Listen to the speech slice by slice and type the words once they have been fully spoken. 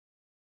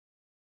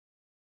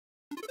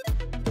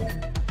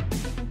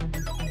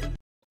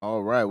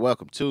All right,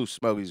 welcome to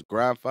Smokey's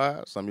Grime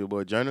Files. I'm your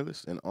boy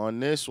Journalist, and on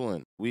this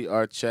one, we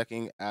are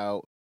checking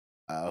out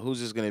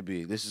who's this gonna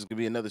be? This is gonna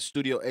be another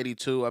Studio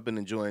 82. I've been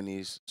enjoying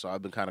these, so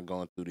I've been kind of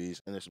going through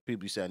these, and there's some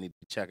people you said I need to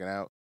be checking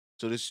out.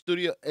 So this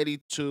Studio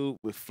 82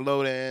 with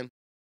Flowdan,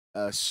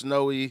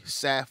 Snowy,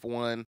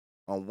 Safone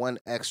on one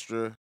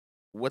extra.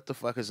 What the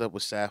fuck is up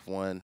with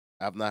Safone?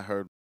 I've not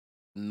heard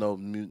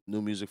new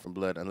music from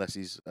Blood unless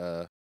he's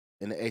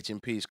in the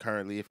HMPs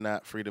currently. If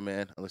not, Freedom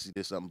Man, unless he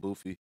did something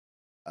boofy.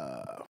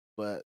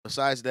 But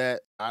besides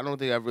that, I don't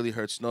think I've really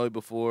heard Snowy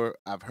before.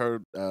 I've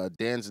heard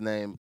Dan's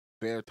name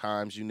bare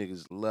times. You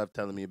niggas love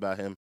telling me about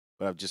him,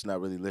 but I've just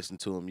not really listened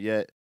to him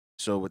yet.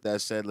 So with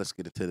that said, let's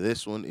get into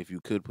this one. If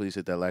you could please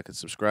hit that like and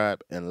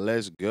subscribe, and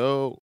let's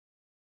go.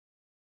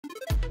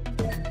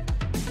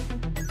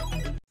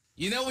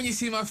 You know when you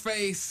see my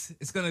face,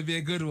 it's gonna be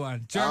a good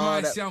one. Oh,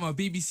 Jurnalist,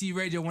 BBC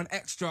Radio 1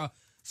 Extra.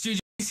 Studio,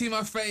 you see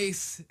my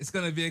face, it's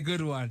gonna be a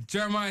good one.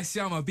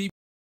 Jurnalist,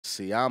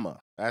 Siyama.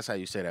 That's how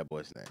you say that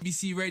boy's name.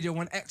 BBC Radio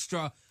 1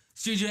 Extra.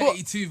 Studio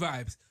 82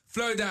 vibes.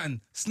 Flowdan,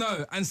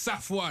 Snow, and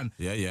Safone.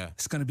 Yeah.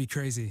 It's gonna be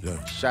crazy.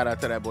 Yeah. Shout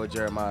out to that boy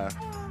Jeremiah.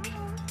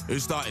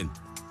 Who's starting?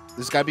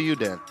 This gotta be you,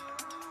 Dan.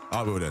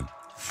 I will then.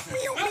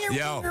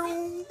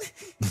 Yo.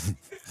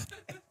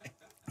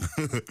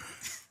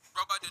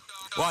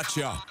 Watch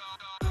ya.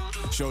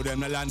 Show them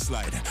the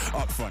landslide.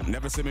 Up front,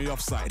 never see me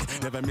offside.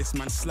 Never miss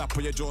man slap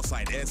on your jaw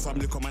side. Here's some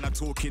little man a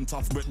talking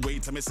tough, but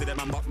wait till me see them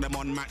and buck them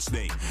on match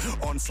day.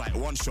 On site,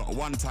 one shot,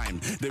 one time.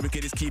 The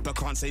wickedest keeper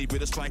can't save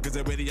with the strikers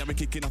already. I'm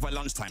kicking off at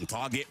lunchtime.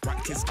 Target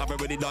practice, I've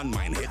already done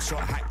mine. Headshot,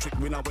 hat trick,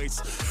 winner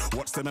waste.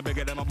 Watch them, I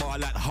bigger them a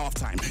ball at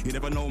halftime. You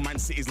never know, man,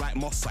 city's like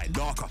Moss side.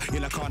 Darker,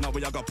 in a car now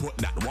where you got put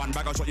that. One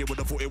bag I shot, you would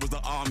have thought it was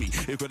the army.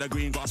 You could have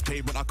green grass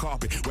paved with a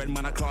carpet. When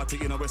man I caught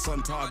it, you know it's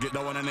on target.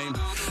 Don't want a name.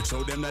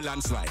 Show them the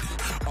landslide.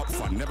 Up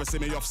front, never see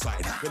me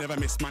offside. We never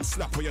miss man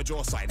slap on your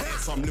jaw side.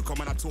 Some look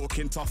man a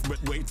talking tough, but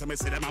wait till me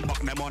see them and buck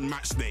them on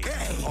match day.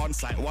 On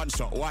site, one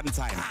shot, one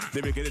time.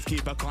 The wickedest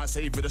keeper can't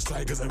save for the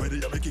strikers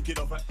already. I'm kicking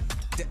off it.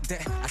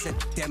 I said,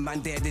 them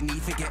man there, the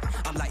need forget.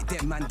 I'm like,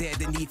 them man there,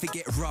 the need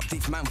forget. Robbed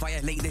if man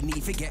violate, the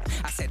need forget.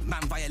 I said,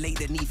 man violate,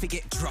 the need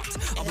forget. Dropped.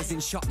 I was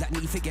in shop, that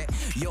need forget.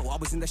 Yo, I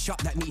was in the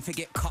shop, that need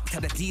forget. Cocked,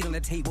 had a deal on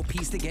the table,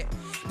 piece to get.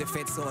 The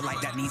Fed saw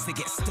like that needs to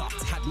get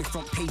stopped. Had me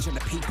front page on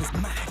the papers,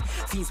 mad.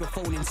 Fiends were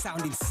phoning,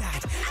 sounding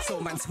sad. So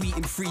man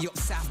tweeting free up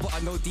south, but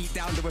I know deep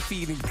down they were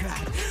feeling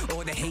glad.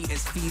 All the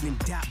haters feeling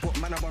that, but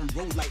man I on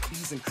road like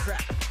bees and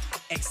crap.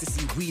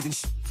 Ecstasy, weed and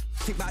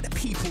think about the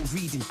people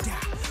reading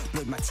that.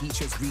 Blood, my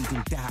teachers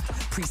reading that.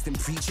 Priests and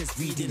preachers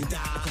reading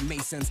that. Like a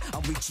Masons,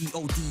 I'm with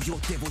G.O.D. Your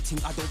devil thing,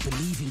 I don't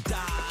believe in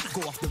that.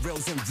 Go off the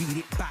rails and read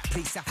it back.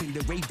 Play sap in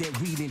the rave, they're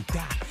reading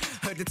that.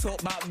 Heard the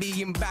talk about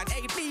being bad.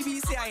 Hey,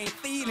 BBC, I ain't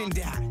feeling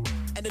that.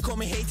 And they call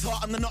me hater,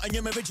 I'm the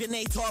Nottingham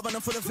originator, but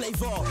I'm full of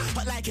flavor,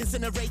 hot like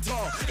incinerator.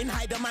 In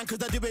hide man cause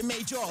I do it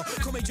major.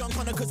 Call me John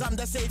Connor cause I'm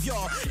the savior.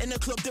 In the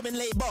club doing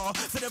labor,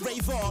 for the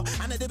raver,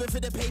 and I do it for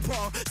the paper.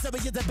 So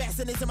you're the best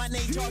and it's in my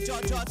nature,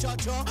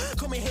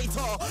 call me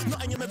hater,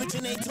 Nottingham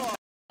originator.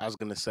 I was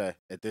gonna say,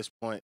 at this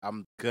point,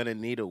 I'm gonna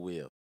need a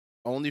wheel.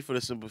 Only for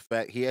the simple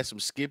fact he has some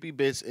skippy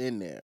bits in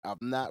there.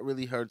 I've not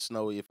really heard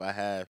Snowy. If I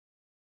have,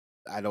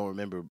 I don't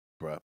remember,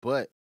 bruh.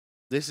 But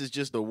this is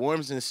just the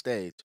Wormsden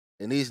stage.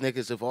 And these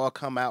niggas have all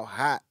come out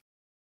hot.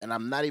 And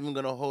I'm not even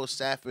gonna hold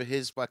Saf for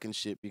his fucking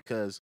shit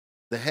because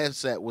the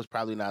headset was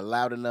probably not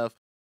loud enough.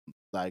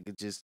 Like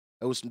it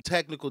was some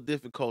technical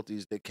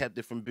difficulties that kept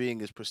it from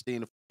being as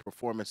pristine a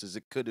performance as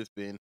it could have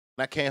been. And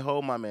I can't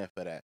hold my man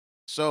for that.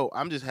 So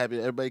I'm just happy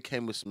that everybody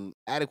came with some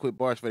adequate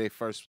bars for their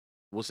first,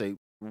 we'll say,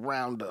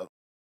 round of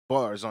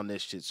bars on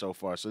this shit so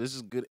far. So this is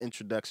a good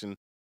introduction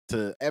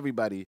to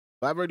everybody.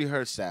 But I've already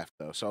heard Saf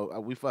though, so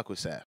we fuck with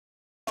Saf.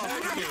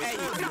 Hey,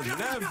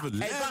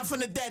 back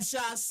from the dead,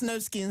 shout out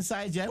Snowski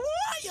inside, yeah.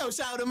 Yo,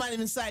 shout out the man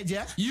inside,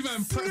 yeah. You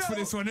man prepped for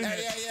this one, innit?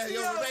 Yeah,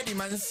 you're ready,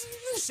 man.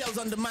 Shells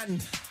on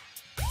demand.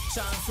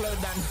 Shout out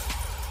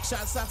Flowdan.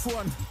 Shout out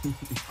Safone.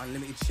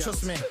 Unlimited shots.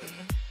 Trust me.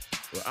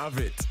 We'll have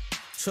it.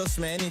 Trust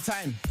me,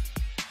 anytime.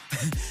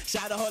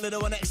 Shout out the whole of the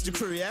One Extra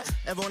crew, yeah.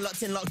 Everyone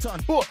locked in, locked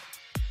on.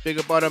 Big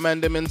up all the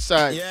man them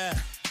inside. Yeah.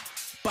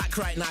 Back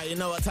right now, you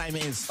know what time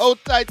it is. Oh,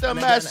 tight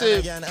and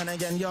massive. And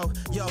again, yo.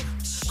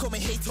 Call me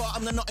hater,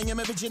 I'm the Nottingham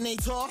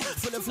originator.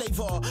 Full of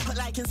flavor, hot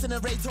like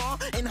incinerator.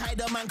 In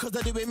hide man cause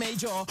I do it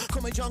major.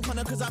 Call me John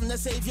Connor cause I'm the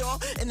savior.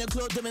 In the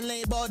club doing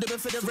labor, do it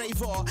for the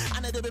raver.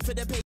 And I do it for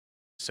the pay.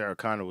 Sarah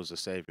Connor was the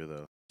savior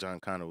though. John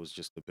Connor was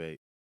just the bait.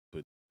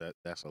 But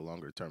that's a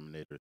longer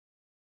Terminator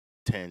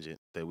tangent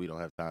that we don't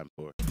have time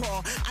for.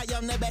 I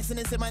am the best and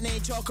it's in my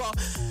nature.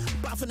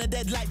 Back from the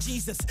dead like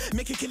Jesus.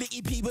 Make a killer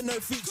EP with no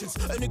features.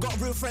 Only got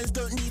real friends,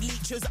 don't need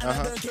leeches. And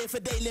I don't care for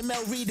Daily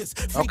Mail readers.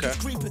 Freakers,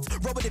 creepers,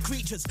 robber the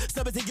creatures.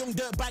 Sub as a young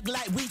dirt bag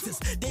like Wheatus.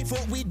 They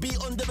thought we'd be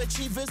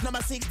underachievers. Now my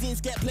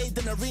 16s get played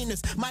in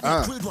arenas. My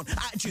crude one,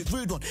 attitude,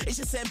 rude one. It's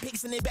just send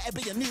pics and they better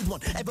be a nude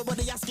one.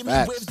 Everybody asking me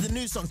where's the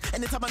new songs.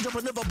 Anytime I drop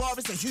another bar,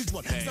 it's a huge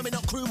one. Something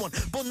not crew one,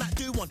 bun that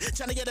do one.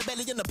 Trying to get a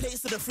belly in the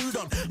place to the food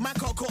on. My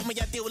car caught me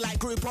a deal like like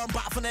Groupon,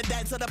 back from the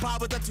dead, so the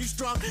powers are too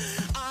strong.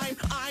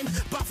 I'm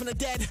back from the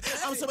dead.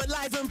 I'm so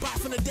alive and back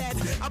from the dead.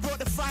 I brought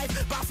the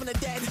 5 back from the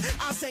dead.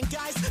 I'll send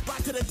guys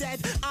back to the dead.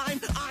 I'm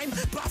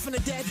back from the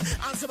dead.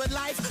 I'm so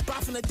alive,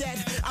 back from the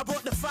dead. I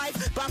brought the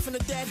 5 back from the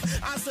dead.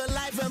 I'm so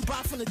alive and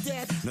back from the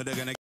dead. No, they're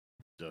gonna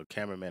The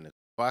cameraman is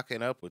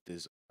fucking up with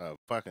this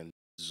fucking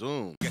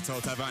zoom. get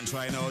out of and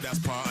try now, that's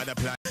part of the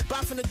plan.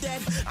 Back from the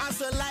dead. I'm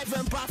so alive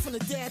and back from the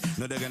dead.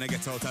 No, they're gonna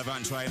get out of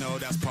and try now,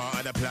 that's part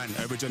of the plan.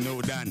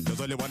 Original Dan, there's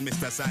only one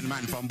Mr.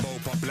 Sandman from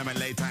both up lemon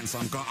late and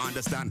some can't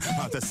understand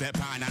how to set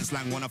pan and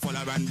slang. Wanna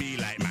follow and be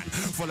like man.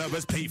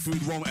 Followers pay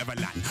food won't ever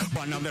land.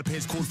 Burn down the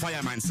place called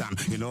Fireman Sam.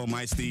 You know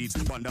my steeds.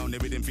 Burn down the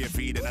rhythm for your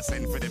feed and I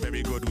send for the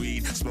very good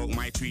weed. Smoke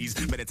my trees,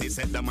 meditate,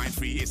 set the mind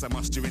free. It's a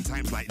must during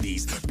times like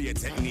these. Be a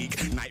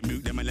technique, night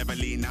mute them and never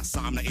lean. That's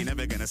something that you're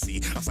never gonna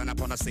see. I sign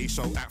up on a say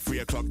show at 3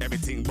 o'clock.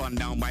 Everything burn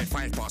down by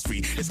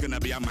 3:05. It's gonna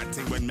be a mad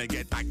thing when we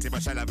get active.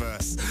 A shell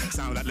verse.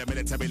 Sound like the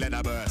military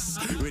leather verse.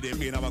 With it,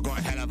 you know I got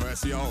a hell of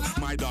verse. Yo,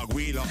 my dog,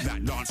 wheel up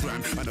that dance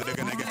ramp. I know they're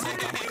gonna get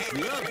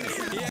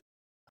out.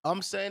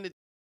 I'm saying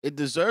it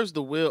deserves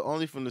the will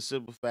only from the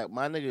simple fact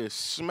my nigga is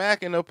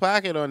smacking the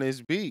pocket on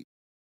his beat.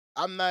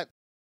 I'm not.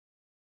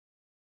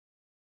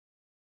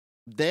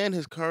 Dan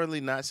has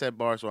currently not said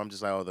bars where I'm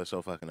just like, oh, they're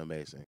so fucking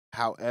amazing.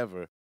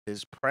 However,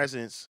 his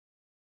presence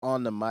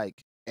on the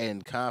mic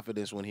and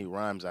confidence when he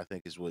rhymes, I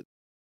think, is what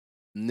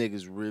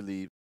niggas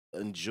really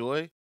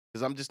enjoy.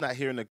 Because I'm just not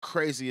hearing the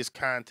craziest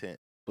content.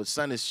 But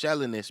son is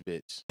shelling this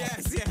bitch.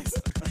 Yes.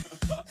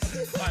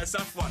 Alright,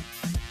 Safone.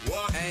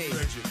 What? Hey.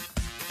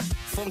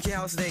 Funky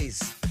house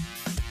days.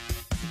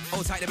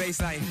 Hold tight the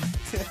baseline.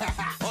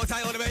 Hold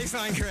tight on the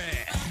baseline,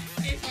 Crit.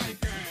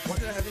 What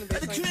did I have in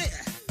the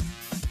crit?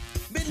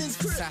 Midlands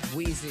crit. Saf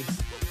Weezy.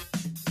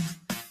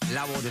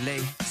 Low or delay.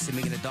 See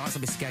me in the dance,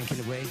 I'll be skanking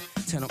away.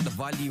 Turn up the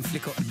volume,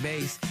 flick up the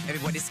bass.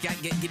 Everybody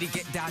skank, get giddy,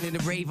 get down in the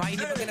rave. I ain't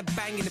never gonna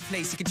bang in the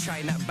place. You can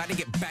try that, but I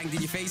get banged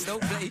in your face.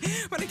 Don't play,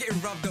 man, I getting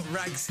rubbed up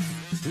rags.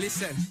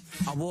 Listen,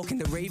 I walk in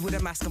the rave with a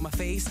mask on my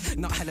face.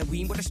 Not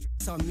Halloween, but a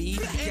stress on me.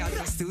 Yeah,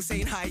 I'm still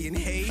saying hi and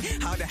hey.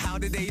 How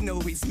do they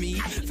know it's me?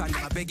 Found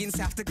my begging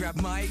Saf to grab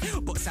mine,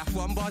 but Saf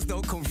one bars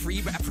don't come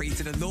free. But I pray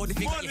to the Lord if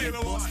you got your head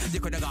boss.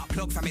 You coulda got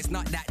plugged fam, it's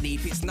not that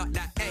deep, it's not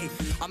that. Hey,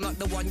 I'm not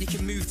the one you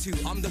can move to.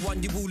 I'm the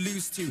one you will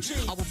lose to.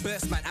 I will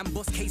burst man and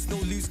bust case, no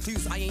loose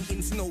clues. I ain't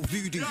into no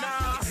voodoo.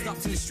 I get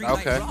stopped in the street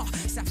Okay. like raw.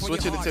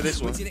 Switching it to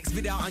this one. Give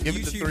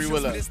it to 3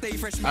 Willa.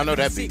 I know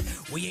that beat.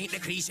 We ain't the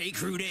cliche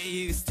crew they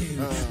used to.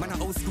 Man, I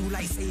old school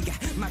like Sega.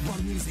 My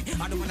bomb music,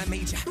 I don't want a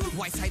major.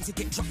 White time to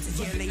get dropped a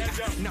year later.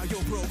 Now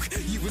you're broke,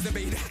 you was a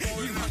beta.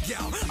 You my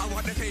gal, I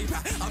want the paper.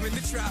 I'm in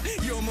the trap,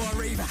 you're more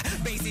raver.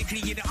 Basically,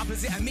 you're the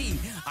opposite of me.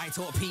 I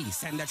taught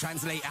peace and the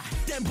translator.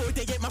 Them boy,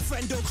 they get my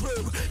friend or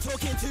crew.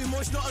 Talking too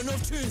much, not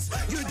enough tunes.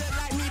 You don't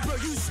like me, bro,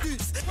 you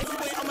scoops.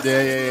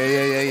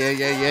 Yeah.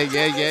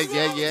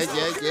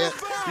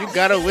 You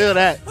gotta will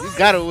that. You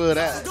gotta will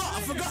that.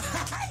 I forgot.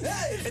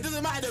 It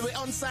doesn't matter, we're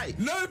on site.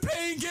 No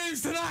paying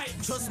games tonight.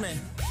 Trust me.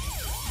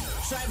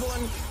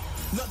 Shyvon,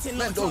 locked in,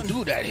 Man, locked don't on.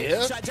 do that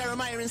here. Try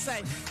Jeremiah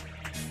inside.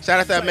 Shout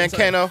out that man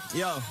Kano.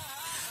 Yo.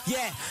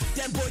 Yeah,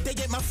 them boy, they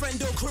get my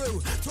friend or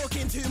crew.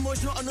 Talking too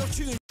much, not enough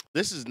tunes.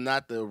 This is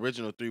not the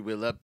original 3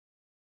 Wheel Up.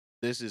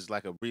 This is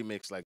like a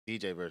remix, like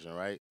DJ version,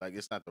 right? Like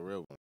it's not the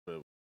real one.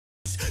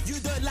 You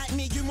don't like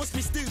me, you must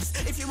be stoops.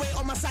 If you ain't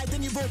on my side,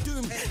 then you both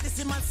doom. This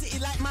is Man City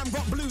like man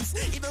rock blues.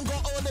 Even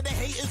got all of the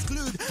haters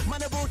glued.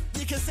 Man, about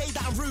you can say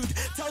that I'm rude.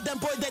 Tell them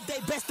boy that they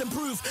best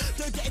improve.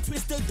 Don't get it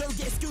twisted, don't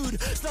get screwed.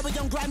 Slow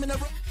young Grime in the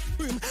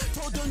room.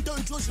 Told them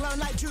don't judge round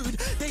like Jude.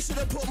 They should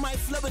have put my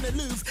flow in the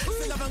Louvre.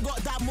 Still haven't got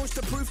that much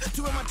to prove.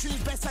 2 of my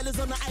tunes, best sellers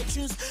on the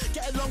iTunes.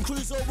 Get a long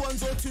cruise or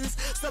 1s or 2s.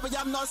 Sorry,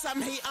 I'm not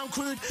some hate, I'm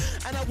crude.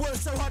 And I work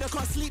so hard I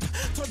can't sleep.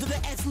 Told to the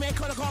X-Men,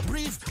 I can't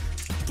breathe.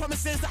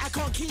 Promises that I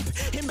can't keep.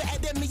 Him better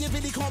than me, you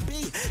really can't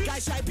be.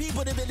 Guys shy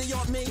people, they really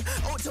aren't me.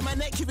 Out to my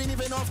neck, you ain't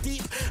even off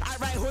deep. I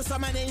write hooks, so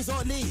my name's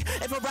not Lee.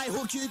 If I write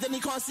hook you, then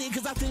you can't see.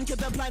 Cause I think of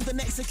the plan, then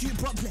execute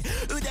properly.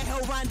 Who the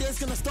hell round there's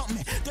gonna stop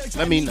me? Don't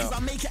try Let me me, know. cause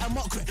I'll make it a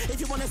mockery. If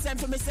you wanna send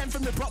for me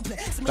properly.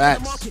 See me Facts.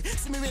 in the market,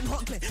 see me in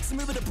Hockley, see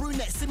me with a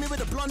brunette, see me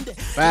with a blonde.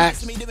 Facts.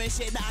 See me doing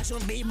shit that I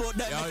shouldn't be, but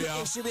don't make yo.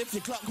 an issue if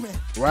you clock me.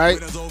 Right?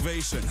 Winners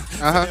ovation.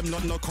 Uh-huh. For them,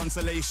 not no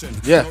consolation.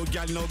 Yeah. No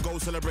gal, no goal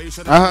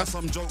celebration. Uh-huh.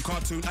 Some joke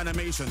cartoon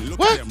animation. Look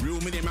What? at them,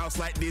 real Minnie Mouse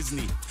like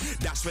Disney.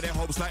 Dash for their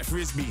hopes like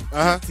Frisbee.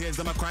 Uh-huh. Tears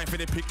them a cry for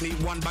the picnic.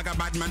 One bag of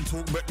bad man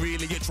talk, but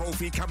really your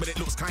trophy cabinet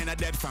looks kinda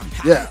dead, fam.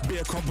 Yeah.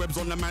 Beer cobwebs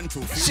on the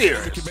mantle.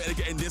 Serious. You better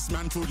get in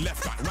dismantled.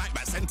 Left back, right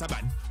back, centre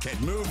back. Kid,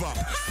 move up.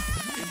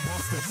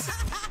 Imposters.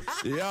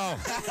 Yo.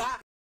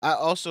 I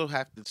also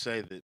have to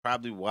say that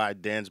probably why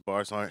Dan's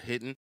bars aren't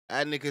hitting.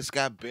 That nigga's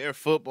got bare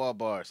football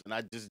bars, and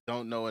I just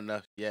don't know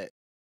enough yet.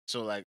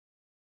 So like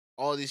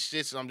all these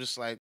shits, I'm just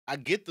like, I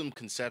get them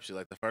conceptually.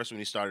 Like the first one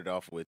he started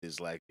off with is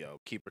like, yo,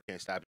 keeper can't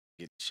stop you from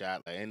getting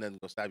shot. Like ain't nothing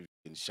gonna stop you from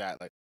getting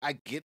shot. Like I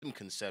get them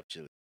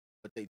conceptually,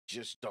 but they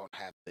just don't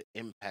have the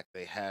impact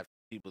they have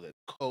for people that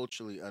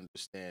culturally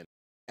understand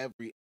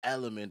every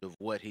element of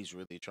what he's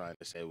really trying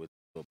to say with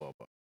the football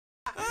bar.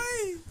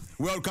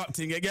 World Cup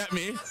thing, you get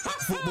me?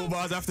 Football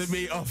bars have to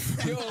be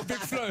off. Yo, Big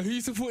Flo, who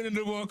you supporting in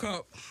the World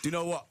Cup? Do you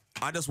know what?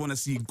 I just want to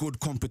see good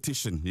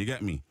competition, you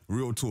get me?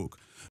 Real talk.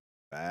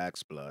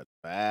 Facts, blood.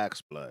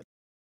 Facts, blood.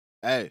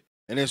 Hey,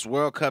 and it's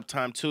World Cup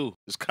time too.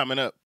 It's coming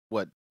up.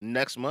 What,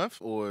 next month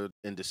or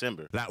in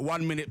December? Like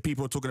 1 minute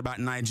people are talking about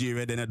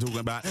Nigeria, then they're talking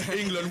about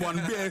England won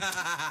big.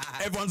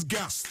 Everyone's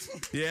gassed.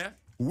 Yeah?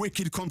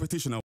 Wicked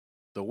competition.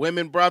 The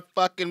women brought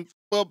fucking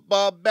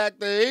football back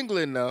to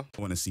England now.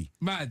 I want to see.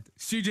 Mad.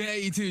 Studio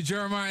 82,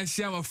 Jeremiah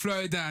Shama,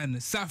 Flowdan,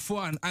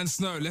 Safone, and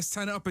Snow. Let's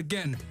turn it up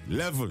again.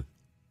 Level.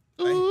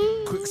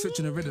 Hey, quick switch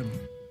in the rhythm.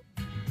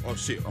 Oh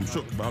shit, I'm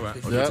shook. All right.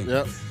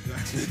 Yep.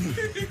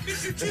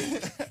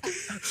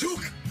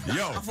 Shook.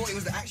 Yo. I thought it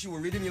was the actual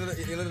rhythm. Yeah,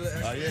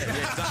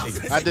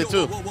 exactly. I did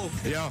too. Whoa.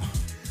 Yo.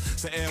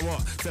 Say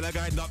what? Tell a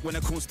guy duck when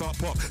the cool start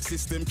pop.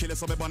 System killer,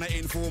 so me on the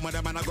informer.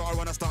 The man I gotta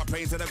wanna start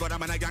praying to the God.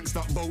 I'm a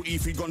gangster. Bow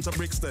if he gone to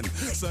Brixton.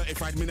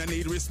 Certified me I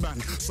need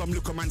wristband. Some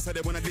look a man say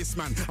they wanna this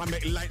man. I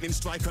make lightning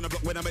strike on the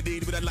block when I'm a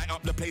deed with a light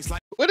up the place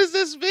like. What is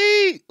this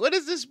beat? What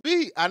is this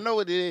beat? I know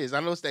what it is. I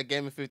know it's that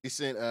Game of 50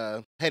 Cent,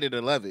 Hate It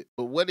or Love It.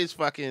 But what is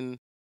fucking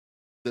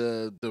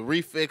the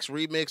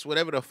remix,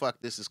 whatever the fuck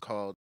this is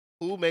called?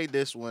 Who made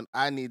this one?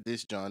 I need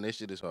this, John. This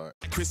shit is hard.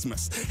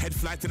 Christmas, head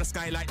fly to the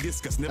sky like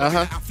discus. Never been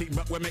an athlete,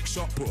 but we make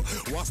shot put.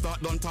 What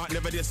start, don't talk,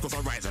 never discuss. I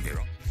rise a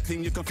hero.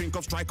 Thing you can think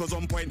of, strikers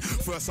on point.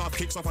 First half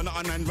kicks off,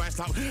 another and rise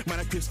up. Man,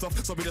 I pissed off,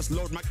 so we just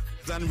load my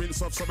and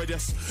rinse off. So we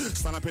just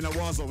stand up in a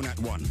war zone at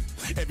one.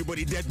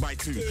 Everybody dead by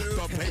two.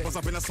 Got papers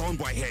up in a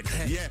soundboy head.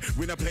 Yeah,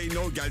 we don't play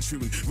no gal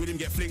tune. We didn't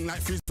get fling like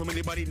frizz from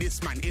anybody.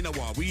 This man in a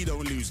war, we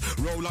don't lose.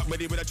 Roll up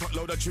ready with a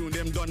truckload of tune.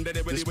 Them done,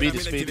 ready with a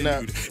minute killing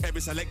mood. Every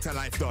selector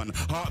life done,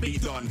 heartbeat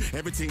done,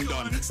 everything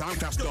done, sound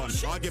clash done,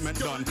 argument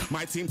done.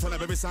 My team turn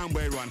up every sound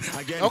way run.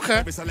 Again,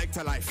 every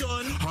selector life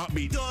done,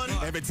 heartbeat done,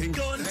 everything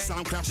done,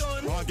 sound clash,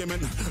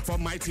 argument.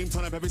 From my team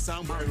turn up every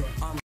sound way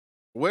run.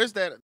 Where's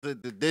that?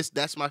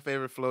 That's my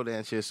favorite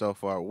Flowdan shit so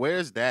far.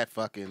 Where's that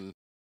fucking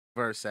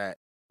verse at?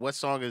 What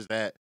song is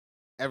that?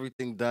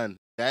 Everything done.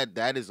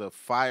 That is a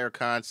fire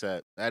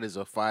concept. That is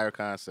a fire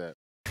concept.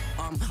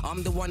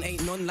 I'm the one,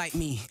 ain't none like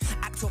me.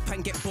 Act up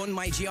and get bun,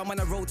 my G. I'm on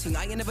a road thing.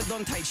 I ain't never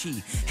done Tai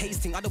Chi.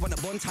 Hasting, I don't want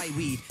a bun tie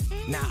weed.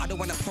 Nah, I don't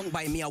want a punk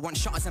by me. I want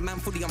shot as a man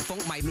fully on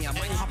funk by me. I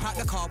might hop out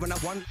the car when I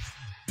want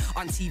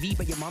on TV,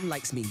 but your mum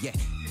likes me, yeah.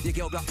 Your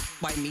girl blocked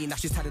by me, now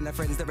she's telling her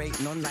friends there ain't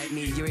none like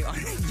me. You ain't on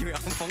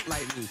funk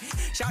like me.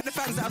 Shout out the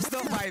fans that have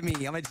stuck by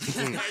me. I'm a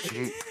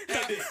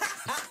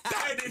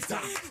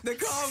the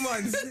calm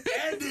ones.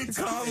 The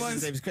calm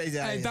ones. It's crazy.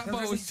 Hey, that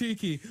bar was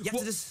cheeky.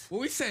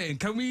 What we saying?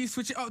 Can we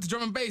switch it up to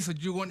drum and bass, or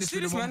do you want this?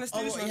 Let's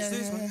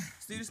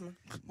do this, man.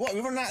 What,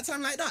 we run out of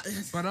time like that?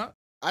 Why not?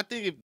 I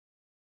think if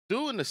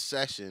doing a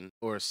session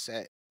or a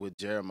set with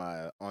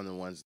Jeremiah on the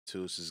ones and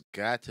twos has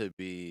got to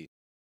be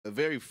a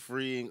very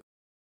freeing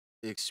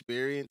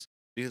experience,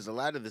 because a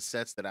lot of the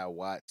sets that I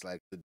watch,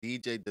 like the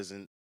DJ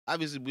doesn't,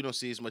 obviously we don't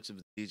see as much of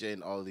the DJ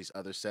in all of these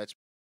other sets.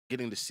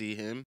 Getting to see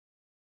him,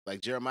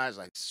 like Jeremiah's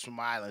like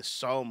smiling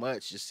so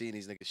much just seeing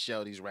these niggas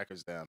shell these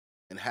records down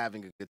and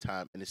having a good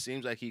time. And it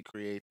seems like he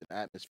creates an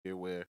atmosphere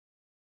where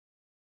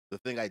the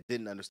thing I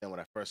didn't understand when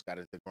I first got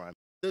into grime,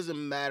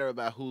 doesn't matter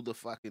about who the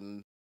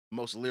fucking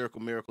most lyrical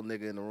miracle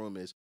nigga in the room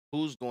is,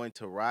 who's going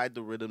to ride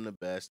the rhythm the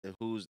best and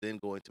who's then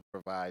going to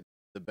provide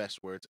the best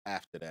words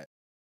after that.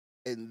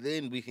 And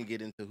then we can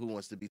get into who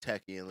wants to be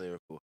techie and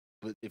lyrical.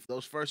 But if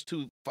those first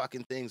two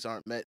fucking things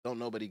aren't met, don't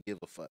nobody give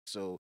a fuck.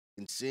 So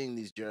in seeing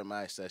these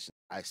Jeremiah sessions,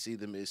 I see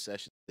them as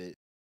sessions that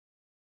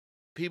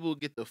people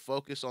get to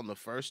focus on the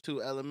first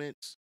two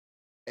elements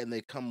and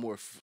they come more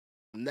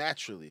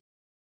naturally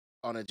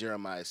on a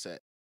Jeremiah set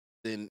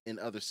than in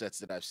other sets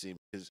that I've seen.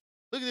 Because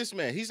look at this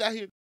man. He's out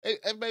here. Hey,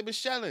 everybody been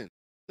shelling.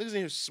 Niggas in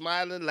here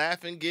smiling,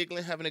 laughing,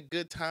 giggling, having a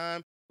good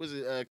time. Was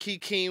it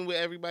keen with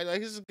everybody? Like,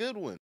 this is a good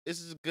one.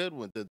 This is a good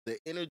one. The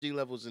energy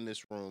levels in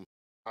this room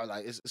are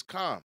like, it's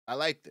calm. I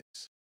like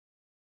this.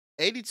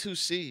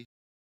 82C,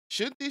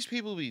 shouldn't these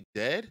people be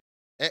dead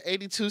at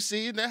 82C?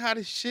 Isn't that how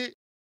this shit?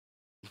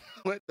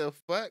 What the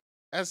fuck?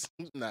 That's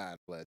nah,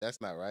 blood.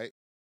 That's not right.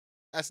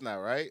 That's not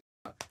right.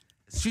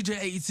 Studio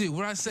 82.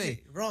 What did I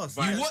say? Ross.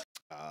 You what?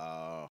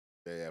 Oh,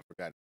 yeah, I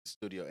forgot.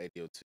 Studio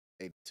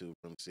 82,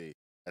 room C.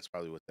 That's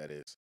probably what that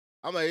is.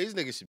 I'm like, these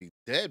niggas should be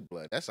dead,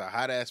 blood. That's a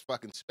hot ass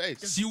fucking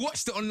space. So you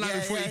watched it online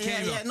before you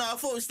came up? No, I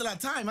thought we still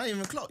had time. I didn't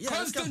even clock. Yeah,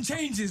 Constant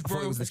changes,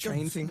 bro. It was the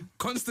train thing.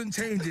 Constant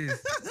changes.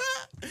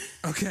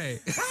 Okay.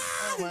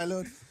 Oh my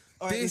lord.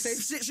 All right,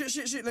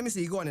 shit. Let me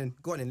see. Go on in.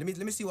 Let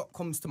me see what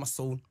comes to my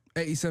soul.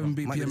 87 Might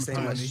be the BPM same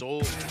apparently.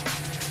 Soul.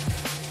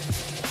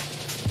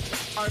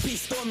 RP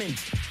Storming.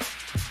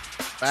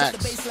 Facts.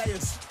 The bass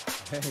layers.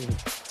 Hey.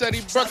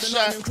 Teddy Shout out the Buckshot.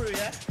 London crew,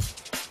 yeah?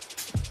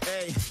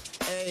 Hey.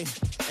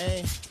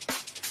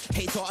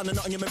 Hater, and I'm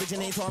not on your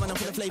originator, and I'm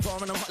full of flavor,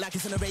 and I'm hot like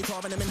it's an incinerator,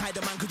 and I'm in hide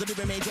the man, cause I do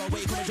a major.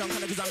 Wait, call me drunk,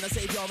 and cause I'm in a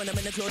savior, and I'm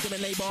in the clothes, I'm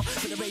in labor,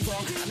 for the raver,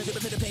 and I do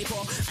it for the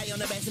paper. I on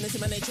the best, and it's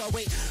in my nature.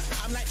 Wait,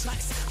 I'm like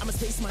tracks, I'm a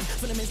spaceman,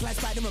 full of mints like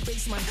Spider, I'm a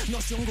baseman,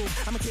 not jungle,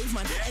 I'm a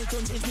caveman. Ain't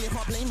don't change me, I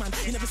can't blame man.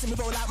 You never see me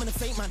roll out when a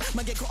fake man.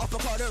 Man get caught up, I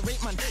call her a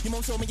rape man. Your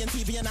mom saw me on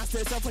TV and asked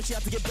herself when she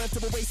had to give birth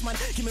to a waste man.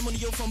 Give me money,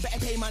 you're from better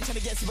pay man. Trying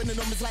to get to the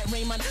numbers like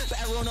Rain man.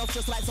 Better run off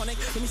just like Sonic.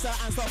 Let me start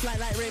and stop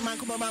like Rain man.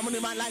 Come on man, money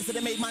man lies to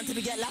the made man. Till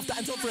they get laughed at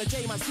and talk for a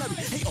J man. Slurry,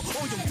 hey, oh,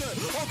 you good,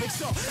 oh, big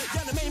shot.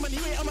 Yeah, the main man, you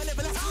ain't on my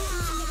level.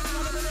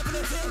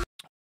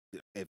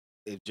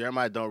 If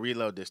Jeremiah don't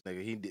reload this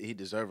nigga, he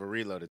deserve a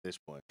reload at this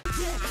point.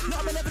 Yeah,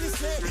 no, my level is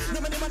clear. No,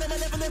 my level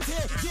is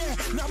here. Yeah,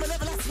 no, my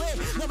level is clear.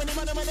 No, my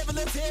level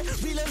is here.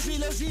 Reload,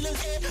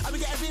 eh. I be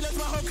getting reloads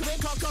my whole career.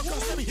 Can't stop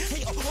me.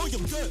 Hey, oh, you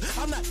good.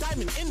 I'm that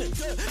diamond in the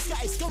dirt.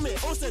 Sky is scummy,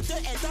 also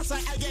dirt. And that's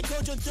like I get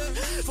cold dirt.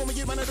 For me,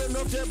 you man, I don't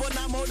know dirt, but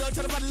now more don't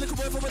tell about the little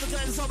boy for when the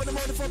client is over the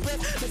motor for bed.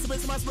 Let's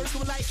bit my spurs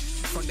come like.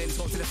 From then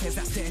talk to the feds,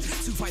 that's dead.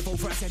 250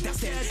 for I said,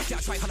 that's dead.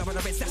 Jack try on the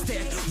reds, that's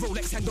dead.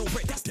 Rolex and no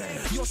bread, that's dead.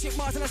 Your shit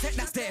Mars and I said,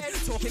 that's dead.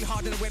 Talking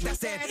hard in the web, that's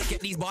dead.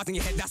 Get these bars in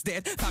your head, that's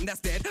dead. Fam,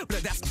 that's dead.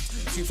 Blood, that's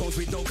 2 phones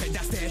with no cred,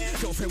 that's dead.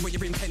 Girlfriend when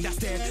you're in pen, that's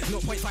dead.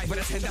 0.5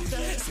 with a 10, that's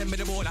dead. Send me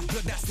the baller,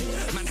 blood, that's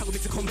dead. Man, how me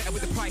to come better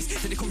with the price.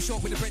 Then they come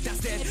short with the bread, that's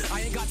dead.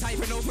 I ain't got time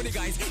for no funny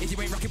guys. If you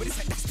ain't rocking with the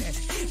set, that's dead.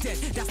 Dead,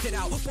 that's dead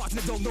out. Bars in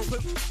the dome, no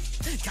blue.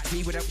 Catch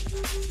me with a.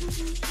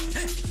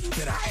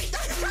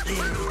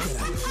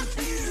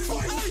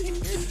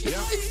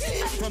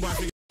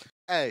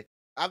 Hey,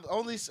 I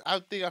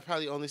think I've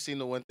probably only seen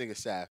the one thing of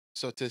Saf.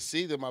 So to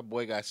see that my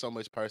boy got so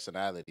much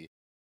personality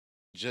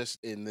just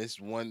in this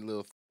one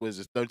little,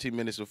 13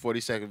 minutes or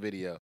 40-second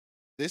video.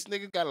 This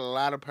nigga got a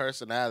lot of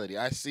personality.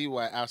 I see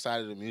why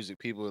outside of the music,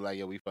 people are like,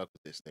 yo, we fuck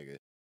with this nigga.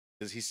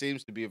 Because he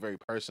seems to be a very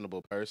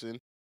personable person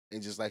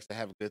and just likes to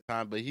have a good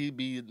time. But he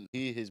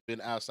has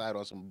been outside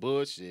on some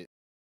bullshit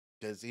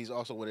because he's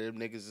also one of them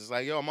niggas that's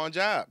like, yo, I'm on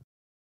job.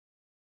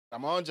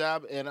 I'm on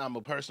job and I'm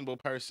a personable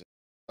person.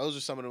 Those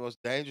are some of the most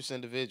dangerous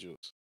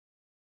individuals.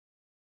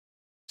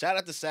 Shout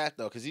out to Saf,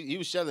 though, because he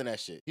was shelling that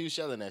shit.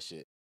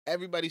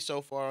 Everybody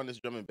so far on this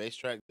drum and bass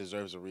track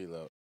deserves a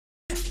reload.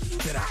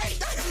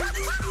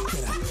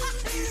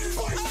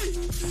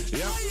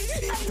 Yeah,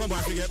 come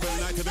back to get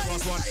burned like a big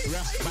boss one.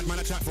 Yeah, bad man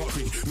a chat for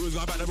free. Who's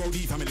got about the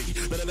roadie family?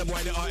 Better than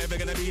boy they are ever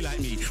gonna be like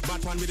me.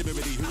 Bad one with the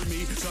baby, who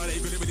me? So they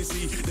good with the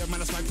see. Them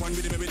man a spike one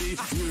with the baby.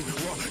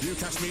 You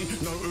catch me?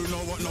 No,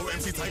 know what? No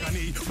MC Tiger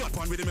knee. Bad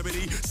one with the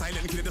baby.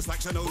 Silent kid just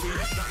like Shinobi.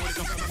 That one is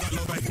not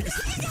nobody.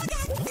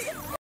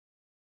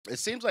 It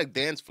seems like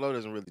Dan's flow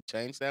doesn't really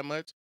change that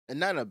much, and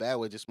not in a bad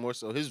way. Just more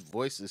so, his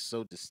voice is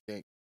so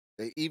distinct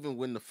that even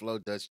when the flow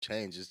does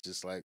change, it's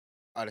just like,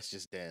 oh, that's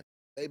just Dan.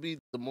 Maybe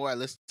the more I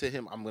listen to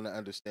him, I'm gonna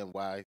understand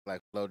why like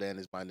Flowdan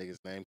is my nigga's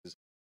name, because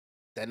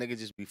that nigga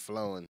just be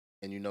flowing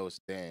and you know it's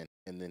Dan,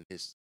 and then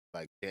his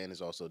like Dan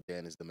is also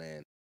Dan is the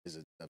man is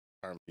a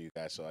term for you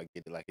guys, so I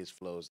get it. Like his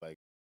flows like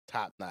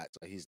top notch,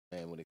 like he's the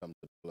man when it comes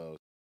to the flows.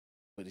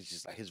 But it's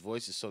just like his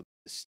voice is so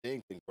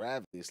distinct and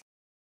gravelly. It's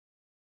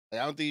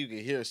like, I don't think you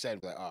can hear a set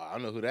and be like, oh, I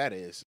don't know who that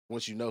is.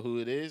 Once you know who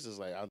it is, it's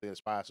like I don't think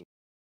it's possible.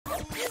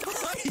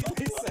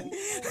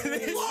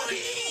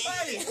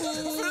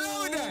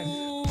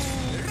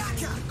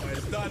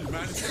 Done,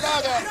 man.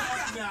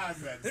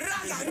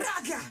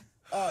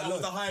 That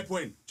was the high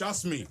point.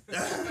 Just me. No.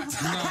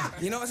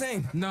 You know what I'm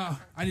saying? No,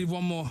 I need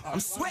one more. I'm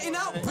sweating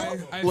out, bro.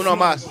 Uno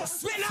más.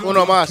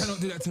 Cannot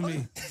do that to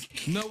me.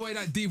 No way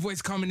that deep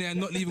voice coming there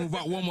and not leaving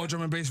without one more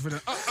drum and bass for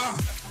them.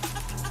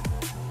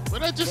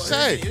 What did I just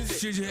say?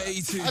 Studio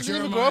 82. I didn't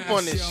even grow up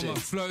on this shit.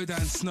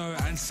 Flowdan, Snow,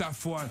 and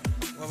Safone.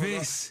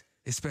 This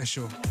is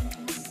special.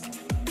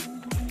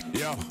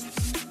 Yo.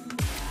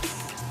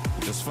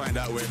 Just find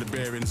out where the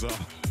bearings are.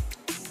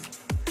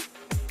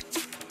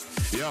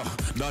 Yo,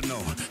 don't know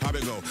how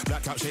it go.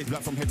 Black top shades,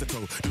 black from head to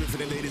toe. Do it for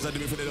the ladies, I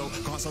do it for the dough.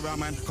 Can't surround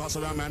man.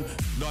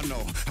 Don't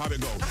know how it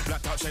go.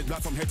 Black top shades,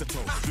 black from head to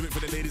toe. Do it for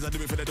the ladies, I do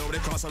it for the dough. They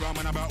can't surround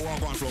man about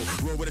walk on flow.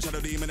 Roll with a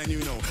shadow demon and you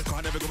know.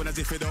 Can't ever go in as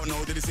if you don't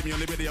know. Did you see me on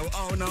the video?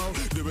 Oh no,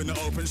 doing the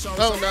open show.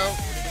 Oh no.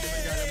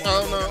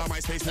 Oh no.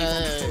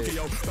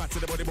 Tokyo, back to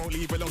the body, won't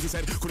leave alone. He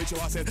said, Kuricho,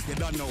 I said, you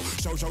don't know.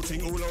 Show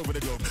ting all over the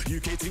globe.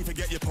 UK ting,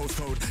 forget your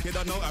postcode. You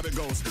don't know how it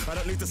goes. I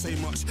don't need to say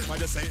much. I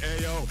just say,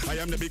 hey yo, I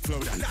am the big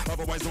Flowdan.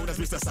 Otherwise known as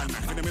Mr.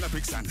 Sandman. In the middle of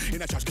quicksand,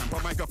 in a trash can.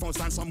 Put microphone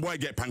stand, some boy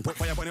get pan. Put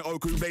fire on the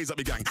old crew, blaze up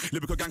the gang.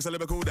 Lyrical gangster,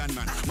 lyrical Dan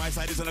man. My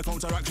side is on a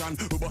counteraction.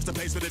 Who bust the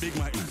place with the big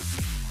mic man?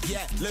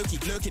 Yeah, Loki,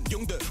 lurking,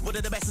 young dude. One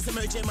of the best is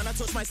emerging when I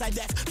touch my side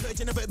death.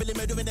 Purging and verbally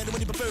murdering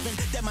anyone you preferring.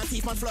 Then my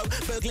teeth, my flow,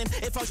 burgling.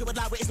 If I should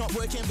allow it, it's not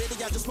working. Really,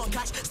 I just want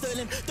cash,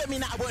 sterling. Don't mean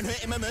that I won't hurt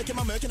him. I'm murking.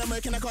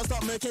 I can't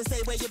stop murking. Stay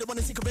away, you're the one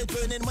to see a red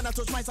burning. When I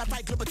touch my side,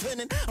 fight club are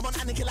turning. I'm on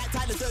Anakin like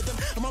Tyler Durden.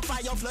 I'm on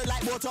fire, flow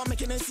like water. I'm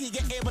making a sea,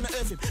 get air on the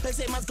earth him. They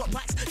say man's got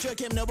packs, jerk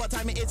him. Know what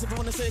time it is if I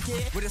want to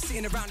circuit. We're just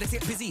sitting around, let's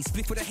get busy.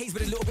 Split with a haze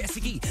with a little bit of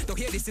ciggy. Don't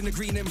hear this in the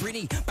green and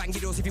brinny. Bang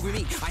your doors if you with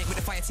me. I ain't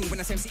with the fire team when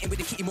I'm sitting with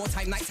the kitty. More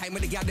time, night time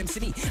when the gal them see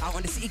me. Out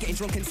on the city, getting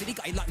drunk and silly.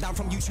 Got it locked down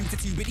from YouTube to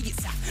 2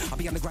 idiots. I'll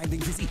be on the grinding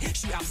grizzly.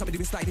 Shoot out somebody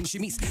with sliding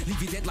shimmies.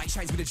 Leave you dead like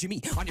shines with a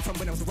Jimmy. On it from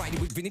when I was riding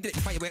with Vinny. Did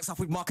the fireworks off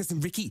with Marcus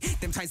and Ricky.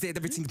 Them times there,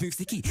 everything's move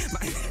sticky.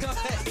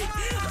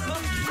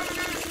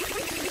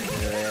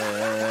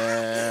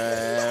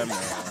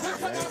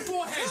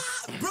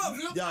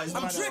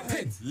 I'm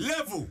dripping.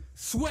 Level.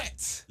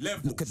 Sweat.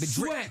 Level. Look at the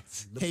drip.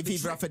 Sweat. Hey,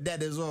 people are for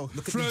dead as well.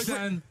 Look at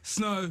Flowdan,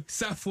 Snow,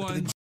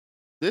 Safone.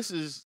 This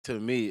is, to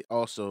me,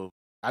 also,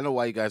 I know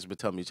why you guys have been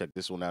telling me to check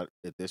this one out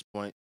at this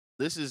point.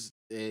 This is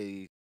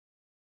a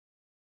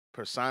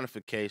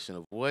personification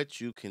of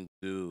what you can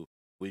do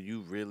when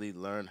you really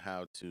learn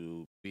how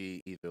to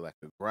be either like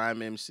a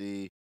grime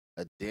MC,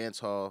 a dance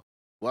hall.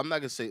 Well, I'm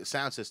not gonna say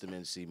sound system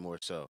MC more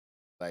so.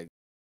 Like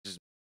just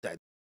that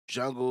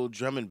jungle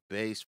drum and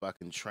bass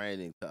fucking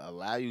training to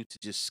allow you to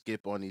just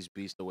skip on these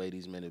beats the way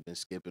these men have been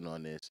skipping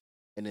on this.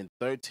 And in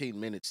 13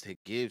 minutes to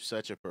give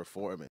such a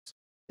performance.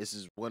 This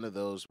is one of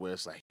those where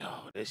it's like,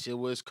 oh, this shit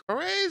was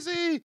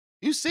crazy.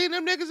 You seen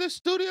them niggas in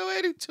Studio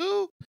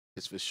 82?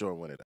 It's for sure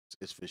one of those.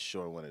 It's for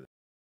sure one of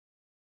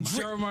those.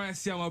 Jeremiah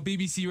Siama,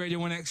 BBC Radio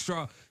 1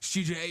 Extra,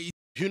 Studio 82.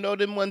 You know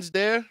them ones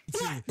there?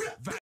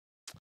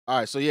 All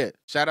right, so yeah,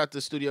 shout out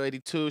to Studio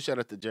 82, shout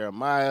out to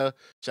Jeremiah,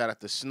 shout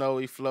out to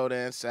Snowy,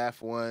 Flowdan,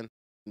 Saf1.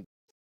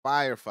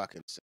 Fire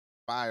fucking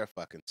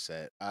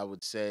set. I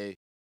would say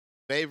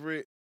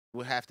favorite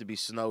would have to be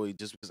Snowy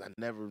just because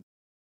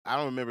I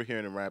don't remember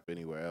hearing him rap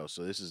anywhere else.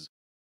 So this is,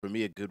 for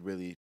me, a good,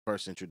 really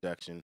first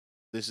introduction.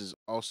 This is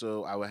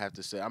also, I would have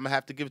to say, I'm going to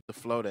have to give it to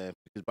Flowdan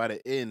because by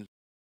the end,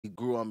 he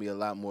grew on me a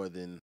lot more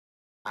than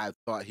I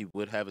thought he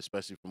would have,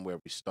 especially from where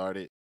we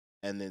started.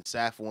 And then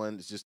Saf1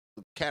 is just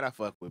the cat I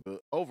fuck with. But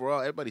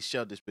overall, everybody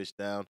shut this bitch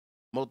down.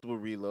 Multiple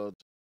reloads.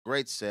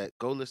 Great set.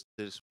 Go listen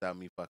to this without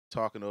me fucking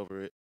talking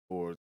over it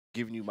or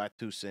giving you my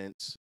 2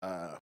 cents.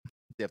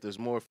 If there's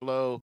more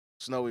Flow,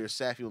 Snowy, or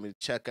Saf you want me to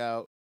check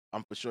out,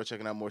 I'm for sure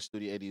checking out more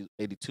Studio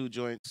 82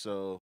 joints.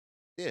 So,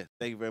 yeah,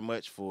 thank you very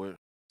much for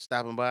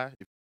stopping by. If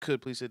you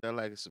could, please hit that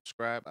like and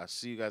subscribe. I'll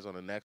see you guys on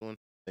the next one.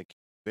 Thank you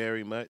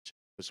very much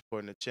for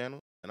supporting the channel,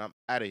 and I'm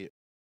out of here.